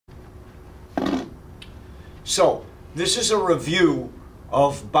So this is a review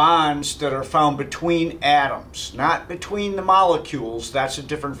of bonds that are found between atoms, not between the molecules. That's a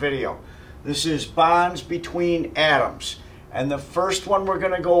different video. This is bonds between atoms. And the first one we're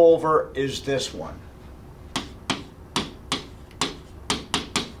going to go over is this one.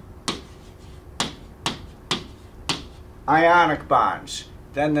 Ionic bonds.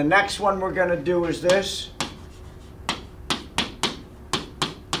 Then the next one we're going to do is this.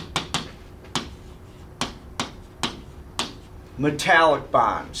 Metallic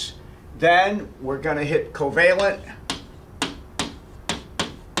bonds. Then we're going to hit covalent.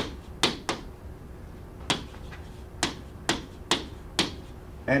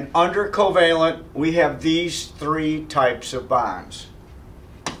 And under covalent, we have these three types of bonds.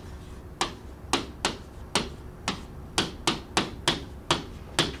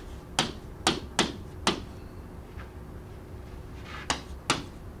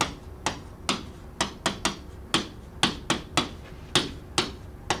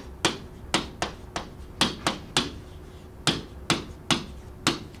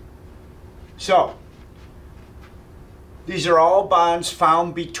 So, these are all bonds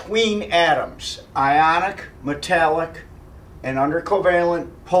found between atoms. Ionic, metallic, and under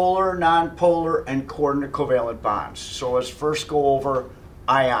covalent, polar, nonpolar, and coordinate covalent bonds. So let's first go over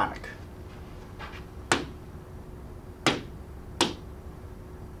ionic.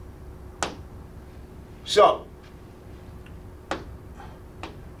 So,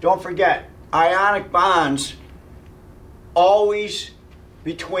 don't forget, ionic bonds always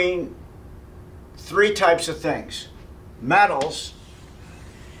between three types of things. Metals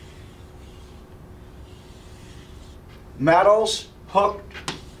hooked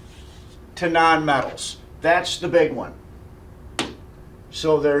to nonmetals. That's the big one.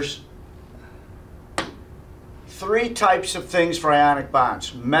 So there's three types of things for ionic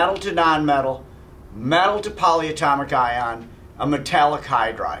bonds. Metal to nonmetal, metal to polyatomic ion, a metallic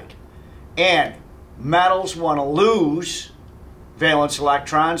hydride. And metals want to lose valence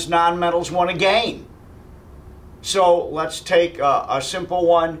electrons, nonmetals want to gain. So let's take a simple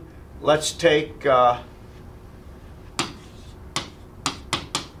one. Let's take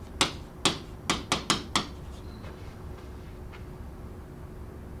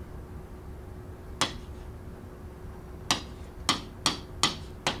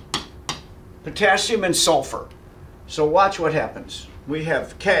potassium and sulfur. So watch what happens. We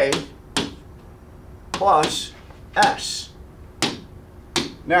have K plus S.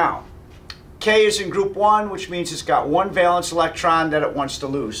 Now, K is in group 1, which means it's got one valence electron that it wants to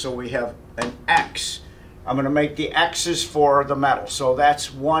lose. So we have an X. I'm going to make the X's for the metal. So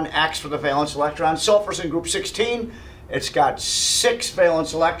that's one X for the valence electron. Sulfur's in group 16. It's got 6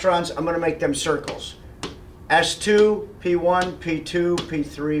 valence electrons. I'm going to make them circles. S2, P1, P2,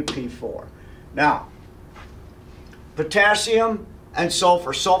 P3, P4. Now, potassium and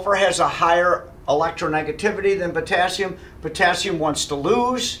sulfur. Sulfur has a higher electronegativity than potassium. Potassium wants to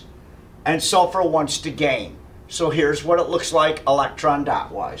lose, and sulfur wants to gain. So here's what it looks like electron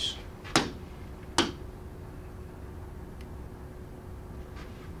dot wise.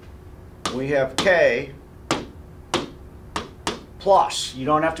 We have K plus. You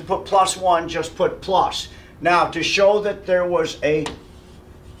don't have to put +1, just put plus. Now, to show that there was a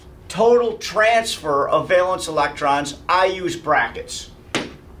total transfer of valence electrons, I use brackets.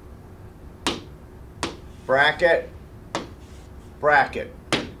 Bracket, bracket.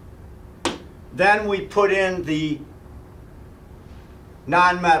 Then we put in the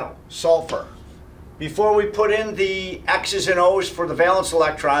nonmetal, sulfur. Before we put in the X's and O's for the valence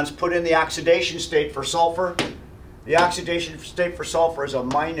electrons, put in the oxidation state for sulfur. The oxidation state for sulfur is a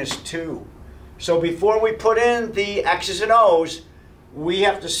 -2. So before we put in the X's and O's, we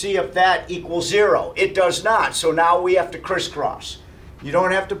have to see if that equals 0. It does not, so now we have to crisscross. You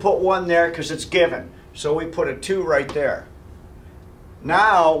don't have to put 1 there because it's given. So we put a 2 right there.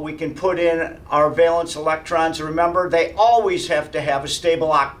 Now we can put in our valence electrons. Remember, they always have to have a stable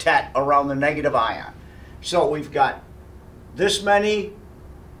octet around the negative ion. So we've got this many.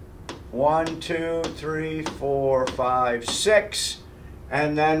 1, 2, 3, 4, 5, 6.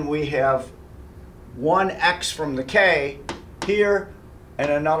 And then we have one X from the K here and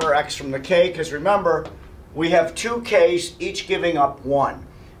another X from the K, because remember, we have 2 Ks, each giving up 1.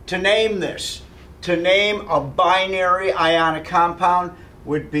 To name this, to name a binary ionic compound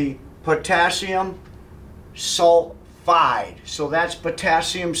would be potassium sulfide. So that's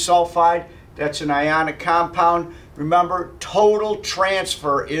potassium sulfide. That's an ionic compound. Remember, total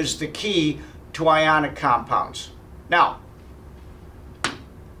transfer is the key to ionic compounds. Now,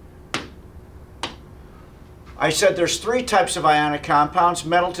 I said there's 3 types of ionic compounds,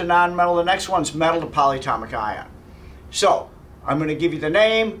 metal to nonmetal. The next one's metal to polyatomic ion. So I'm going to give you the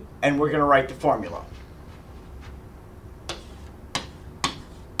name, and we're going to write the formula.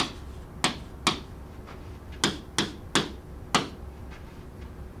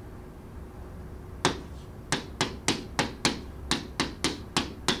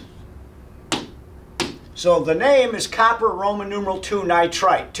 So the name is copper Roman numeral 2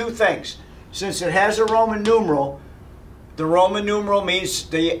 nitrite. 2 things. Since it has a Roman numeral, the Roman numeral means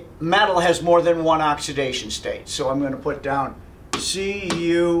the metal has more than 1 oxidation state. So I'm going to put down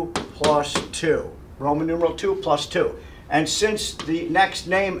Cu plus 2. Roman numeral 2 plus 2. And since the next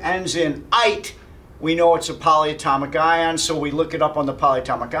name ends in "ite," we know it's a polyatomic ion, so we look it up on the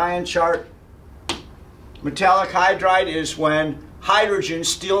polyatomic ion chart. Metallic hydride is when hydrogen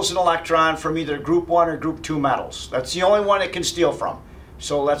steals an electron from either group 1 or group 2 metals. That's the only one it can steal from.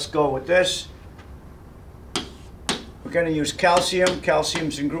 So let's go with this. We're going to use calcium.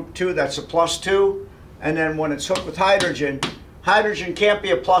 Calcium's in group 2, that's a plus 2. And then when it's hooked with hydrogen, hydrogen can't be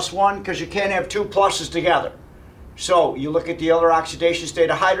a plus 1 because you can't have 2 pluses together. So you look at the other oxidation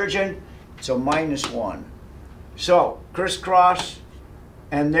state of hydrogen, it's a minus 1. So crisscross,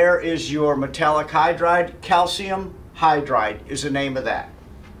 and there is your metallic hydride. Calcium hydride is the name of that.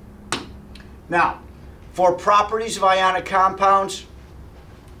 Now, for properties of ionic compounds,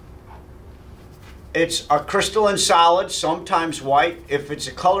 it's a crystalline solid, sometimes white. If it's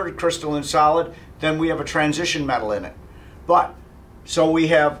a colored crystalline solid, then we have a transition metal in it. But, so we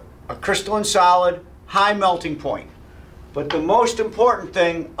have a crystalline solid, high melting point. But the most important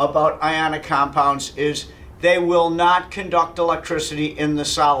thing about ionic compounds is they will not conduct electricity in the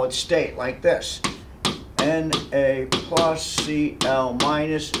solid state, like this. Na plus Cl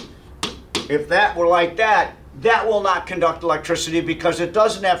minus. If that were like that, that will not conduct electricity because it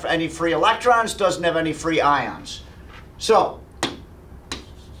doesn't have any free electrons, doesn't have any free ions. So,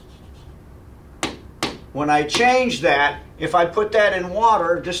 when I change that, if I put that in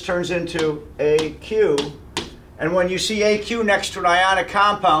water, this turns into AQ. And when you see AQ next to an ionic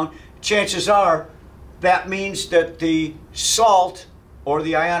compound, chances are that means that the salt or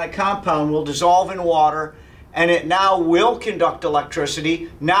the ionic compound will dissolve in water, and it now will conduct electricity,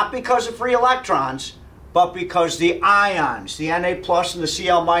 not because of free electrons, but because the ions, the Na plus and the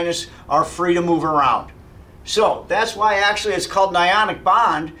Cl minus, are free to move around. So that's why actually it's called an ionic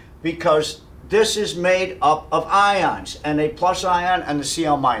bond, because this is made up of ions, Na plus ion and the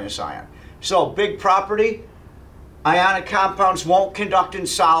Cl minus ion. So big property, ionic compounds won't conduct in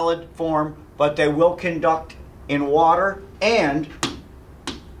solid form, but they will conduct in water, and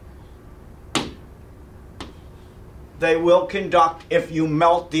they will conduct if you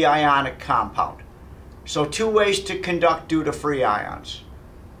melt the ionic compound. So 2 ways to conduct due to free ions.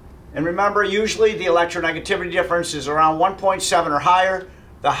 And remember, usually the electronegativity difference is around 1.7 or higher.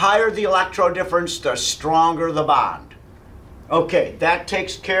 The higher the electrode difference, the stronger the bond. Okay, that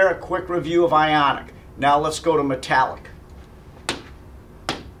takes care of a quick review of ionic. Now let's go to metallic.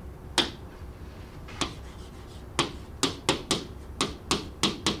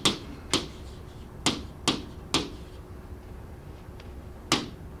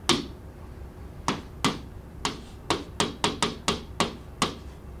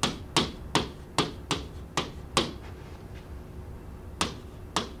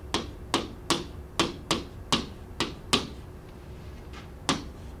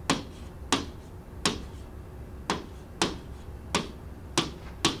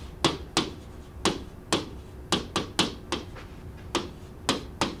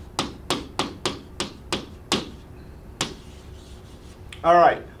 All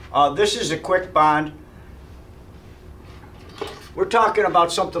right, this is a quick bond. We're talking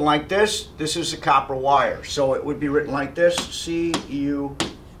about something like this. This is a copper wire, so it would be written like this, Cu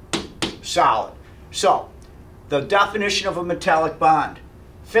solid. So, the definition of a metallic bond.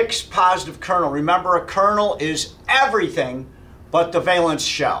 Fixed positive kernel. Remember, a kernel is everything but the valence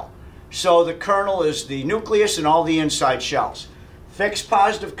shell. So the kernel is the nucleus and all the inside shells. Fixed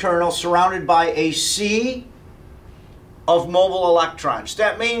positive kernel surrounded by a sea of mobile electrons.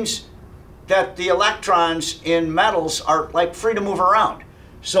 That means that the electrons in metals are like free to move around.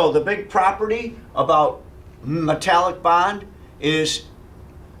 So the big property about metallic bond is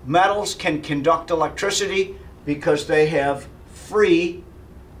metals can conduct electricity because they have free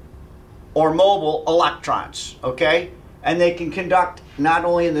or mobile electrons, okay? And they can conduct not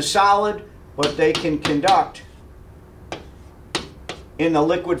only in the solid, but they can conduct in the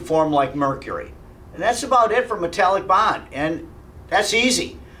liquid form like mercury. And that's about it for metallic bond, and that's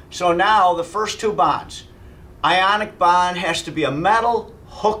easy. So now the first 2 bonds. Ionic bond has to be a metal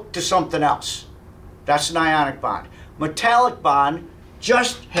hooked to something else. That's an ionic bond. Metallic bond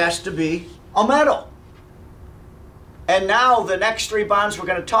just has to be a metal. And now the next three bonds we're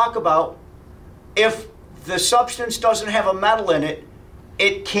going to talk about, if the substance doesn't have a metal in it,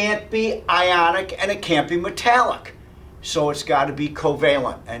 it can't be ionic and it can't be metallic. So it's got to be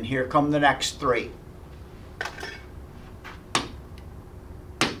covalent. And here come the next three.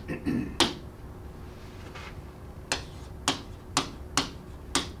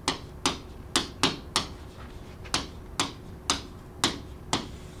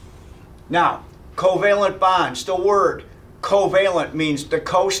 Now, covalent bonds, the word covalent means the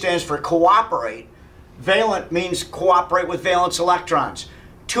co stands for cooperate. Valent means cooperate with valence electrons.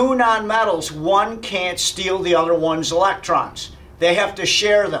 Two nonmetals, one can't steal the other one's electrons. They have to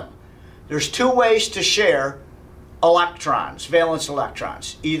share them. There's two ways to share electrons, valence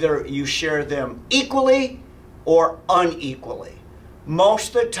electrons. Either you share them equally or unequally.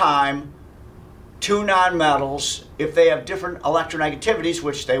 Most of the time, two nonmetals, if they have different electronegativities,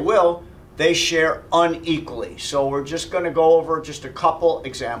 which they will, they share unequally. So we're just going to go over just a couple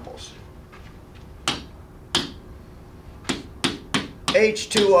examples.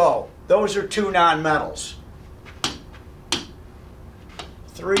 H2O, those are two nonmetals.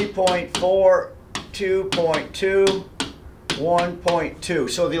 3.4, 2.2, 1.2.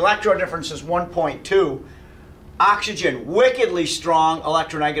 So the electron difference is 1.2. Oxygen, wickedly strong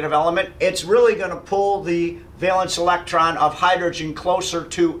electronegative element. It's really going to pull the valence electron of hydrogen closer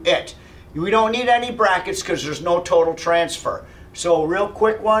to it. We don't need any brackets because there's no total transfer. So real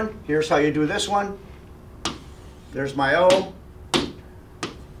quick one, here's how you do this one. There's my O.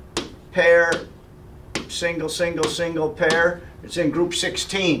 Pair, single, single, single pair. It's in group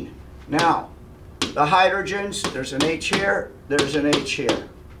 16. Now, the hydrogens, there's an H here, there's an H here.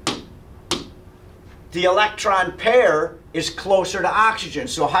 The electron pair is closer to oxygen,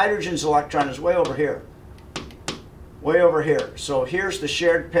 so hydrogen's electron is way over here. Way over here. So here's the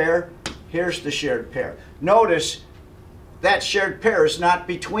shared pair, here's the shared pair. Notice that shared pair is not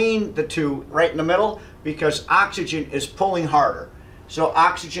between the two right in the middle because oxygen is pulling harder. So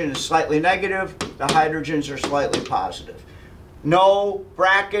oxygen is slightly negative, the hydrogens are slightly positive. No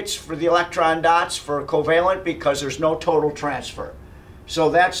brackets for the electron dots for covalent because there's no total transfer. So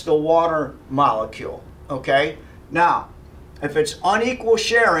that's the water molecule, okay? Now, if it's unequal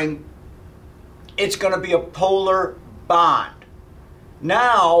sharing, it's going to be a polar bond.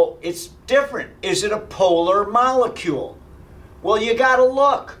 Now, it's different. Is it a polar molecule? Well, you got to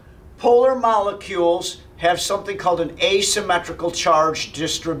look. Polar molecules have something called an asymmetrical charge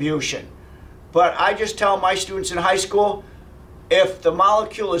distribution. But I just tell my students in high school, if the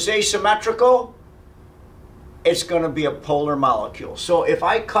molecule is asymmetrical, it's going to be a polar molecule. So if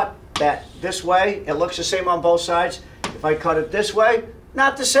I cut that this way, it looks the same on both sides. If I cut it this way,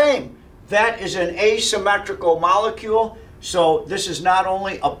 not the same. That is an asymmetrical molecule. So this is not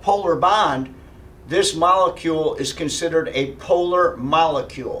only a polar bond, this molecule is considered a polar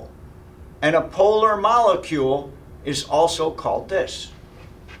molecule. And a polar molecule is also called this.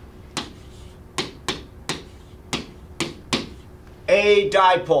 A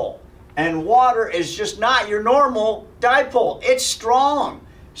dipole. And water is just not your normal dipole. It's strong.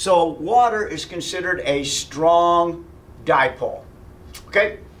 So water is considered a strong dipole.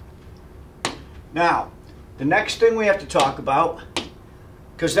 Okay? Now, the next thing we have to talk about,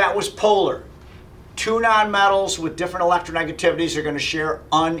 because that was polar. Two nonmetals with different electronegativities are going to share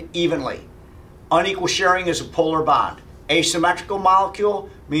unevenly. Unequal sharing is a polar bond. Asymmetrical molecule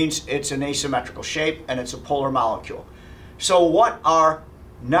means it's an asymmetrical shape and it's a polar molecule. So what are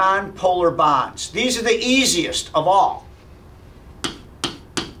nonpolar bonds? These are the easiest of all.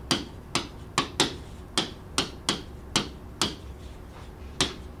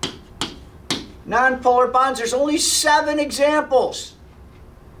 Nonpolar bonds, there's only 7 examples.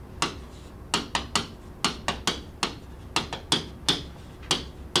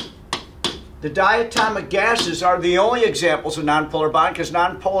 The diatomic gases are the only examples of nonpolar bond because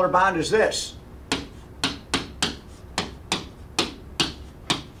nonpolar bond is this.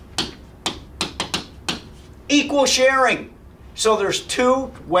 Equal sharing. So there's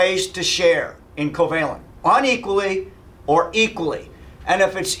 2 ways to share in covalent. Unequally or equally. And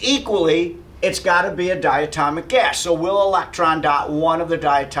if it's equally, it's got to be a diatomic gas. So we'll electron dot one of the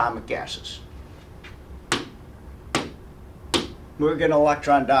diatomic gases. We're going to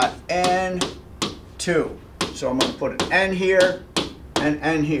electron dot N2. So I'm going to put an N here and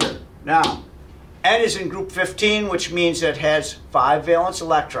N here. Now, N is in group 15, which means it has 5 valence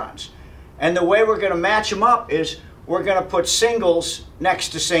electrons. And the way we're going to match them up is we're going to put singles next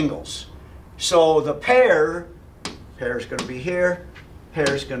to singles. So the pair is going to be here,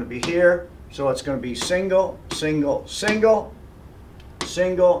 pair is going to be here, So it's going to be single, single, single,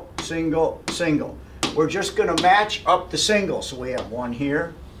 single, single, single. We're just going to match up the singles. So we have one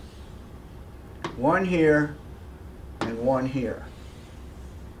here, and one here.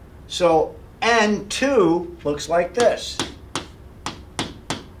 So N2 looks like this.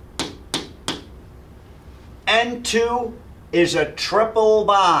 N2 is a triple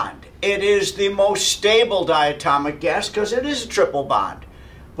bond. It is the most stable diatomic gas because it is a triple bond.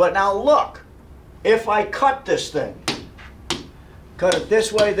 But now look, if I cut this thing, cut it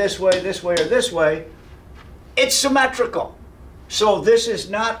this way, this way, this way, or this way, it's symmetrical. So this is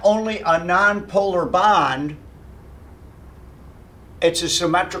not only a nonpolar bond, it's a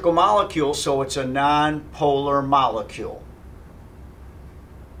symmetrical molecule, so it's a nonpolar molecule.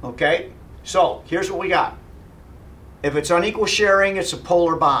 Okay? So here's what we got. If it's unequal sharing, it's a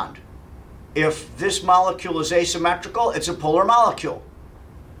polar bond. If this molecule is asymmetrical, it's a polar molecule.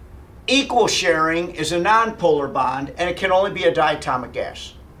 Equal sharing is a nonpolar bond, and it can only be a diatomic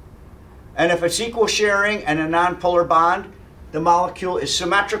gas. And if it's equal sharing and a nonpolar bond, the molecule is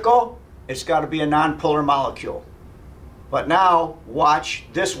symmetrical, it's got to be a nonpolar molecule. But now, watch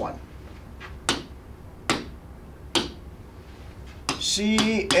this one.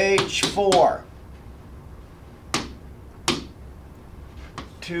 CH4.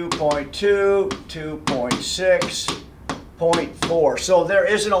 2.2, 2.6, 0.4. So there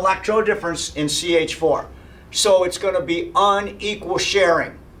is an electrode difference in CH4. So it's going to be unequal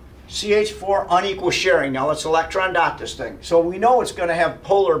sharing. CH4 unequal sharing. Now let's electron dot this thing. So we know it's going to have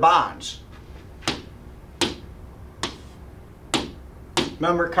polar bonds.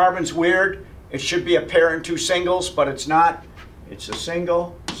 Remember, carbon's weird. It should be a pair and two singles, but it's not. It's a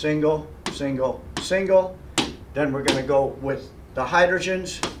single, single, single, single. Then we're going to go with the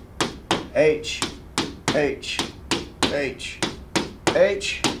hydrogens, H, H, H,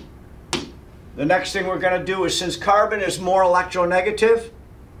 H. The next thing we're going to do is, since carbon is more electronegative,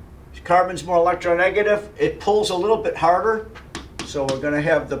 it pulls a little bit harder. So we're going to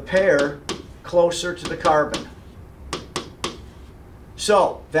have the pair closer to the carbon.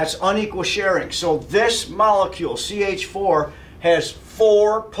 So that's unequal sharing. So this molecule, CH4, has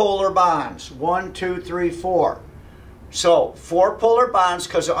 4 polar bonds. 1, 2, 3, 4. So 4 polar bonds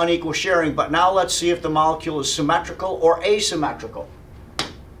because of unequal sharing, but now let's see if the molecule is symmetrical or asymmetrical.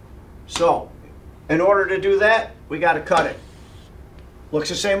 So in order to do that, we got to cut it. Looks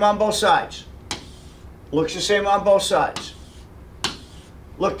the same on both sides. Looks the same on both sides.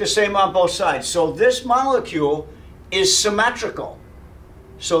 Look the same on both sides. So this molecule is symmetrical.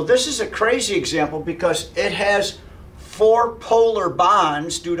 So this is a crazy example because it has 4 polar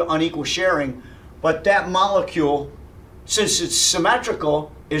bonds due to unequal sharing, but that molecule, since it's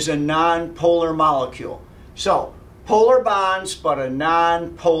symmetrical, is a nonpolar molecule. So, polar bonds, but a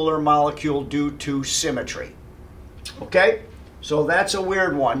nonpolar molecule due to symmetry. Okay? So that's a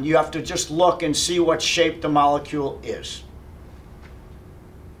weird one. You have to just look and see what shape the molecule is.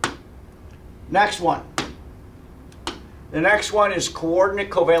 Next one. The next one is coordinate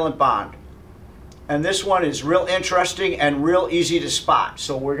covalent bond. And this one is real interesting and real easy to spot.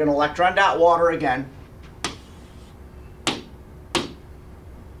 So we're going to electron dot water again.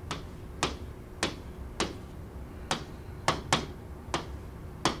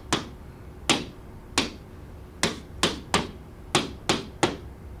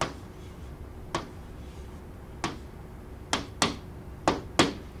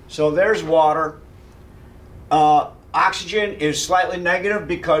 So there's water. Oxygen is slightly negative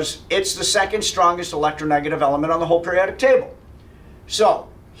because it's the second strongest electronegative element on the whole periodic table. So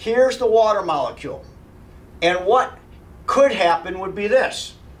here's the water molecule. And what could happen would be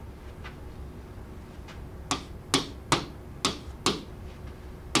this.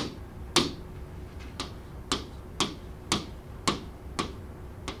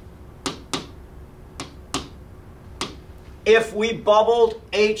 If we bubbled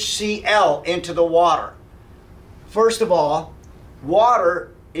HCl into the water. First of all,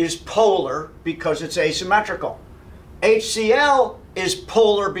 water is polar because it's asymmetrical. HCl is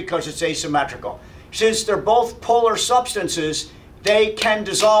polar because it's asymmetrical. Since they're both polar substances, they can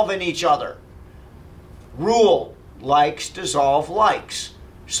dissolve in each other. Rule, likes dissolve likes.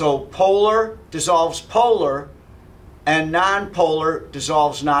 So polar dissolves polar, and nonpolar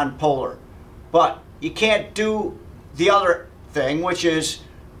dissolves nonpolar. But you can't do the other thing, which is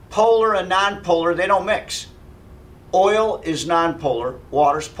polar and nonpolar, they don't mix. Oil is nonpolar,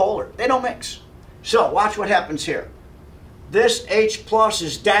 water's polar. They don't mix. So watch what happens here. This H plus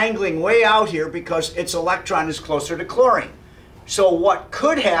is dangling way out here because its electron is closer to chlorine. So what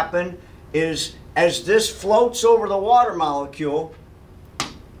could happen is, as this floats over the water molecule,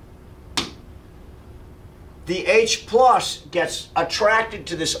 the H plus gets attracted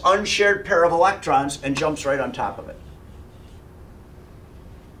to this unshared pair of electrons and jumps right on top of it.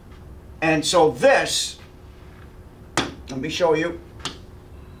 And so this, let me show you.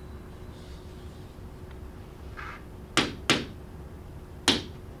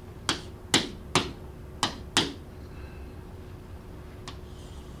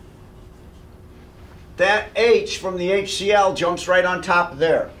 That H from the HCl jumps right on top of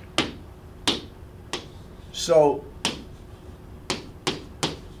there. So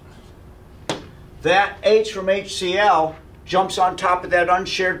that H from HCl jumps on top of that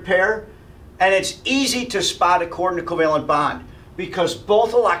unshared pair, and it's easy to spot a coordinate covalent bond because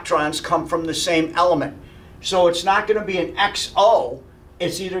both electrons come from the same element. So it's not going to be an XO,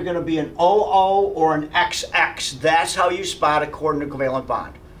 it's either going to be an OO or an XX. That's how you spot a coordinate covalent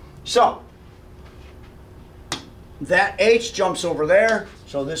bond. So that H jumps over there,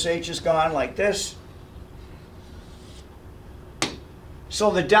 so this H is gone like this. So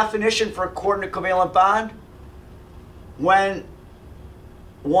the definition for a coordinate covalent bond, when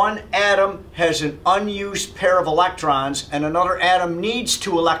one atom has an unused pair of electrons and another atom needs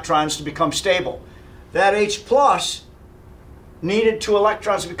 2 electrons to become stable. That H plus needed 2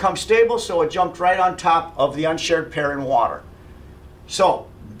 electrons to become stable, so it jumped right on top of the unshared pair in water. So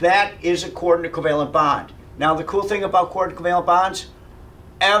that is a coordinate covalent bond. Now the cool thing about coordinate covalent bonds,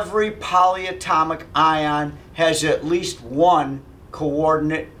 every polyatomic ion has at least one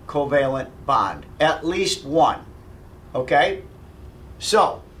coordinate covalent bond. At least one. Okay?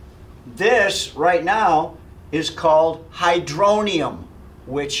 So this right now is called hydronium,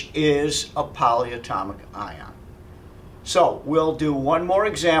 which is a polyatomic ion. So we'll do one more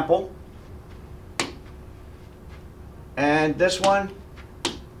example. And this one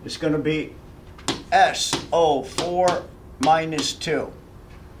is going to be SO4 minus 2.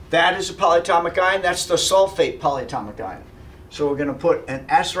 That is a polyatomic ion. That's the sulfate polyatomic ion. So we're going to put an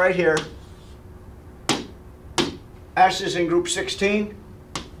S right here. S is in group 16.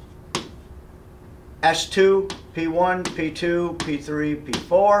 S2, P1, P2, P3,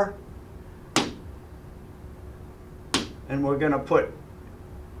 P4. And we're going to put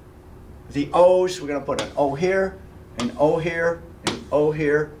the O's. We're going to put an O here, an O here, an O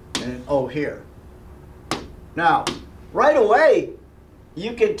here, and an O here. Now, right away,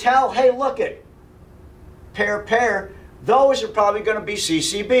 you can tell, hey, look it, pair, those are probably going to be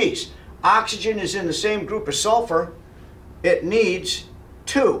CCBs. Oxygen is in the same group as sulfur. It needs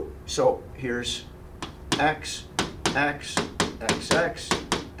 2. So here's X, X, X, X,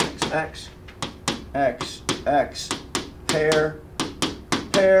 X, X, X, X, pair,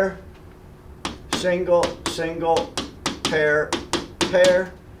 single, pair,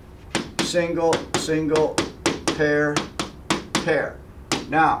 single, pair.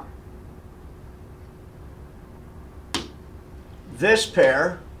 Now, this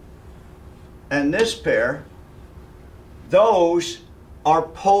pair and this pair, those are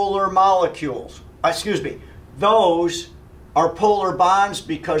polar molecules. Excuse me, those are polar bonds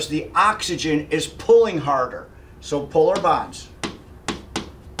because the oxygen is pulling harder. So polar bonds.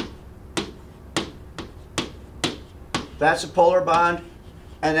 That's a polar bond,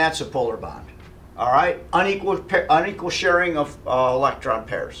 and that's a polar bond. All right, unequal sharing of electron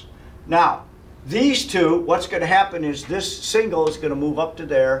pairs. Now, these two, what's going to happen is this single is going to move up to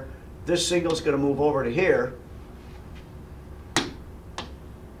there. This single is going to move over to here.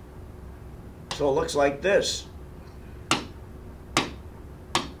 So it looks like this.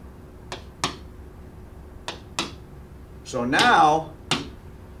 So now,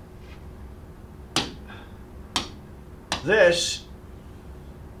 this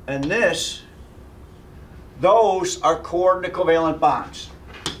and this, those are coordinate covalent bonds.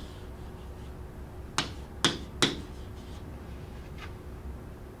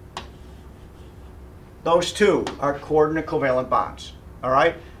 Those two are coordinate covalent bonds. All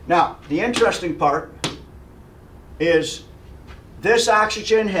right? Now, the interesting part is this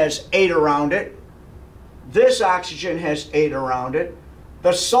oxygen has 8 around it. This oxygen has 8 around it.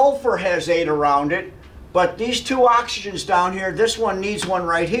 The sulfur has 8 around it. But these 2 oxygens down here, this one needs one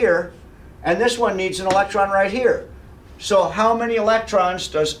right here, and this one needs an electron right here. So how many electrons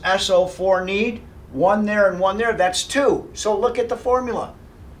does SO4 need? 1 there and 1 there. That's 2. So look at the formula.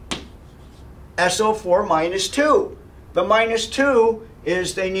 SO4 minus 2. The minus 2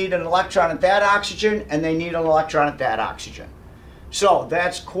 is they need an electron at that oxygen, and they need an electron at that oxygen. So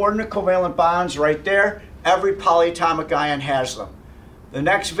that's coordinate covalent bonds right there. Every polyatomic ion has them. The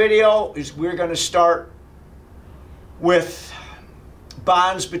next video is we're going to start with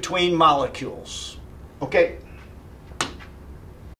bonds between molecules. Okay?